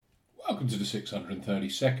welcome to the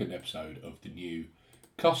 632nd episode of the new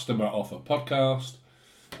Customer Offer Podcast,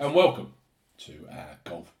 and welcome to our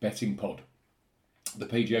golf betting pod. The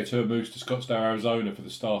PGA Tour moves to Scottsdale, Arizona for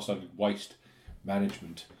the star-studded Waste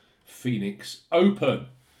Management Phoenix Open,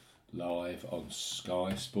 live on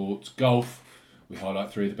Sky Sports Golf. We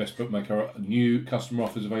highlight three of the best bookmaker new customer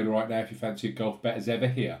offers available right now if you fancy a golf bet as ever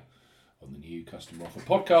here. On the new Customer Offer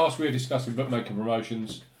Podcast, we are discussing bookmaker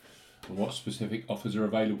promotions and what specific offers are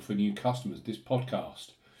available for new customers. This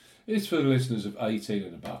podcast is for the listeners of 18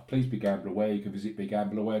 and above. Please be gamble aware. You can visit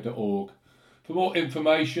begambleaware.org for more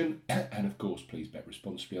information. And of course, please bet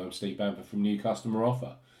responsibly. I'm Steve Bamford from New Customer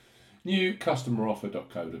Offer.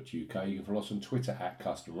 newcustomeroffer.co.uk. You can follow us on Twitter at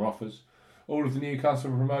Customer Offers. All of the new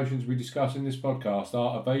customer promotions we discuss in this podcast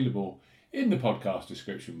are available in the podcast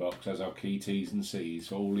description box as our key T's and C's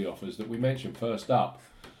for all the offers that we mentioned. First up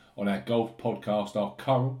on our golf podcast are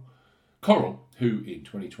Coral, who in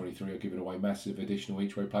 2023 are giving away massive additional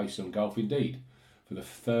each-way places on Golf Indeed. For the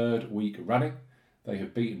third week running, they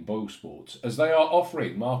have beaten Boyle Sports as they are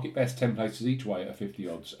offering market best 10 places each way at 50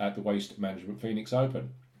 odds at the Waste Management Phoenix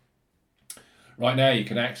Open. Right now you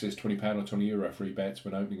can access £20 or €20 free bets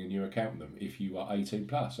when opening a new account with them if you are 18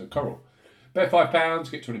 plus. So Coral, bet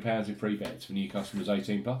 £5, get £20 in free bets for new customers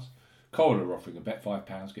 18 plus. Coral are offering a bet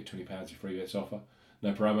 £5, get £20 in free bets offer.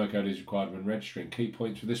 No promo code is required when registering. Key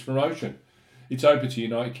points for this promotion. It's open to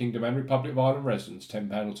United Kingdom and Republic of Ireland residents, £10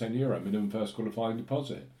 or €10, minimum first qualifying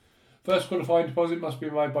deposit. First qualifying deposit must be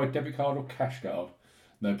made by debit card or cash card.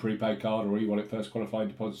 No prepaid card or e-wallet first qualifying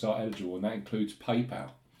deposits are eligible, and that includes PayPal.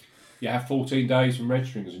 You have 14 days from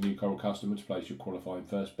registering as a new Coral customer to place your qualifying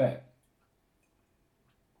first bet.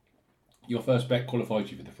 Your first bet qualifies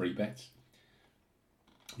you for the free bets.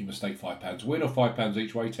 You must stake £5 win or £5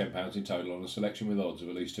 each way, £10 in total on a selection with odds of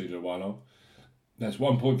at least 2 to 1 on. That's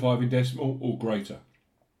 1.5 in decimal or greater.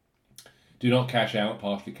 Do not cash out,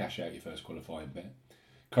 partially cash out your first qualifying bet.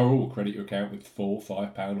 Coral will credit your account with £4,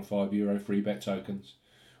 £5 or €5 free bet tokens.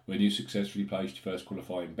 When you successfully placed your first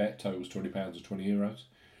qualifying bet, totals £20 or €20.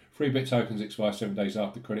 Free bet tokens expire 7 days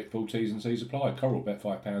after credit. Full T's and C's apply. Coral, bet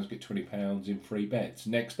 £5, get £20 in free bets.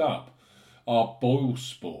 Next up are Boyle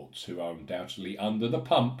Sports, who are undoubtedly under the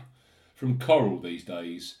pump from Coral these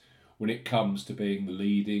days when it comes to being the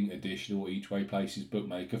leading additional each-way places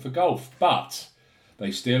bookmaker for golf. But they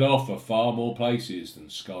still offer far more places than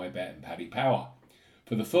Sky Bet and Paddy Power.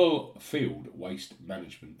 For the full field Waste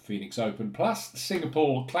Management Phoenix Open plus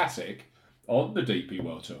Singapore Classic on the DP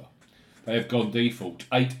World Tour, they have gone default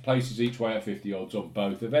 8 places each way at 50 odds on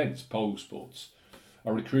both events. Boyle Sports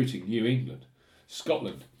are recruiting New England,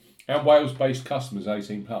 Scotland and Wales-based customers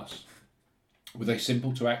 18 plus with a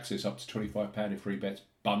simple to access up to £25 in free bets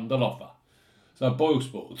bundle offer. So Boyle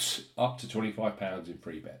Sports up to £25 in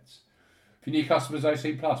free bets. For new customers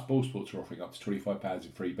 18 plus, Boyle Sports are offering up to £25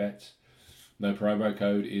 in free bets. No promo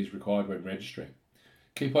code is required when registering.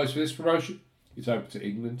 Key points for this promotion: it's open to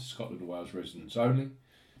England, Scotland and Wales residents only.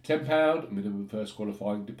 £10 minimum first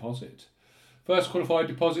qualifying deposit. First qualifying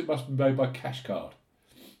deposit must be made by cash card.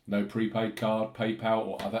 No prepaid card, PayPal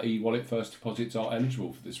or other e-wallet first deposits are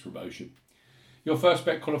eligible for this promotion. Your first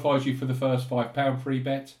bet qualifies you for the first £5 free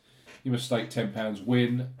bet. You must stake £10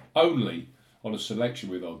 win only on a selection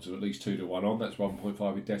with odds of at least 2 to 1 on. That's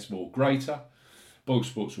 1.5 in decimal or greater. Boyle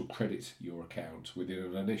Sports will credit your account with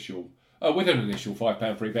an initial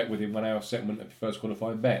 £5 free bet within 1 hour settlement of your first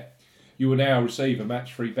qualifying bet. You will now receive a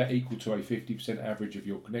match free bet equal to a 50% average of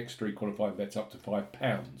your next 3 qualifying bets up to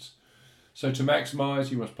 £5. So to maximise,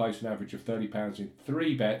 you must place an average of £30 in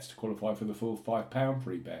 3 bets to qualify for the full £5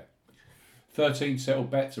 free bet. 13 settled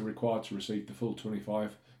bets are required to receive the full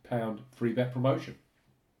 £25 free bet promotion.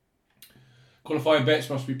 Qualifying bets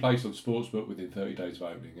must be placed on Sportsbook within 30 days of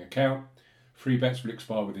opening an account. Free bets will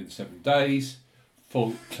expire within 7 days.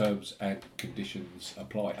 Full terms and conditions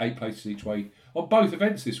apply. 8 places each way on both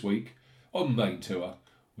events this week on Main Tour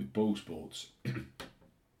with Boyle Sports.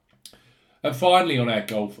 And finally, on our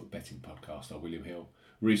golf betting podcast are William Hill.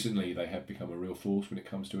 Recently, they have become a real force when it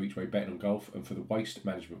comes to each way betting on golf, and for the Waste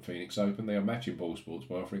Management Phoenix Open, they are matching Boyle Sports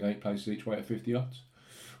by offering 8 places each way at 50 odds.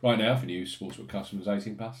 Right now, for new Sportsbook customers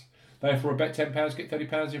 18 plus, they offer a bet £10, get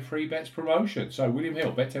 £30 in free bets promotion. So William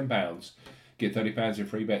Hill, bet £10, get £30 in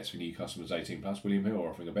free bets for new customers 18 plus. William Hill are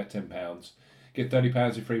offering a bet £10, get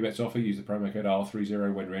 £30 in free bets offer. Use the promo code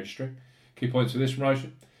R30 when registering. Key points for this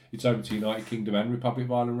promotion: it's open to United Kingdom and Republic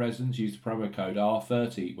of Ireland residents. Use the promo code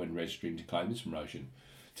R30 when registering to claim this promotion.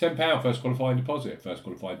 £10 first qualifying deposit. First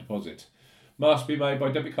qualifying deposit must be made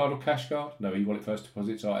by debit card or cash card. No e-wallet first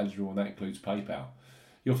deposits are eligible, and that includes PayPal.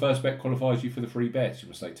 Your first bet qualifies you for the free bets. You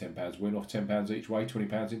must stake £10 win off £10 each way,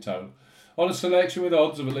 £20 in total On a selection with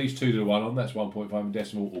odds of at least 2 to 1 on, that's 1.5 in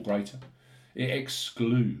decimal or greater. It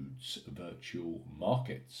excludes virtual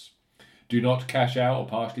markets. Do not cash out or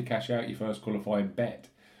partially cash out your first qualifying bet.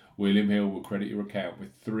 William Hill will credit your account with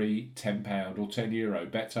 3 £10 or €10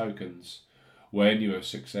 bet tokens when you have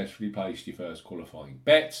successfully placed your first qualifying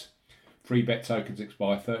bet. Free bet tokens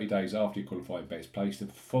expire 30 days after your qualifying bet is placed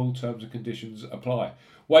and full terms and conditions apply.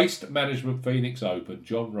 Waste Management Phoenix Open,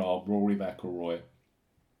 Jon Rahm, Rory McIlroy.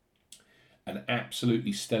 An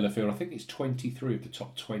absolutely stellar field. I think it's 23 of the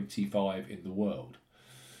top 25 in the world.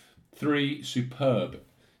 3 superb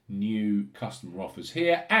new customer offers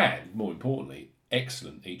here, and more importantly,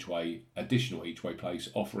 excellent additional each way place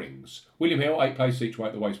offerings. William Hill, 8 places each way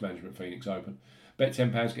at the Waste Management Phoenix Open. Bet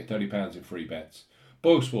 £10, get £30 in free bets.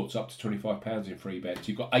 Boyle Sports up to £25 in free bets.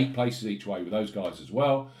 You've got 8 places each way with those guys as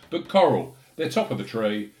well. But Coral, they're top of the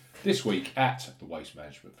tree this week at the Waste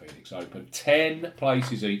Management Phoenix Open. 10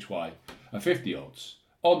 places each way, a 50 odds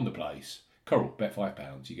on the place. Coral, bet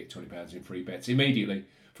 £5, you get £20 in free bets immediately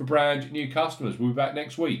for brand new customers. We'll be back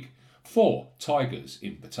next week for Tigers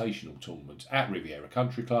Invitational Tournament at Riviera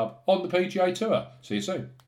Country Club on the PGA Tour. See you soon.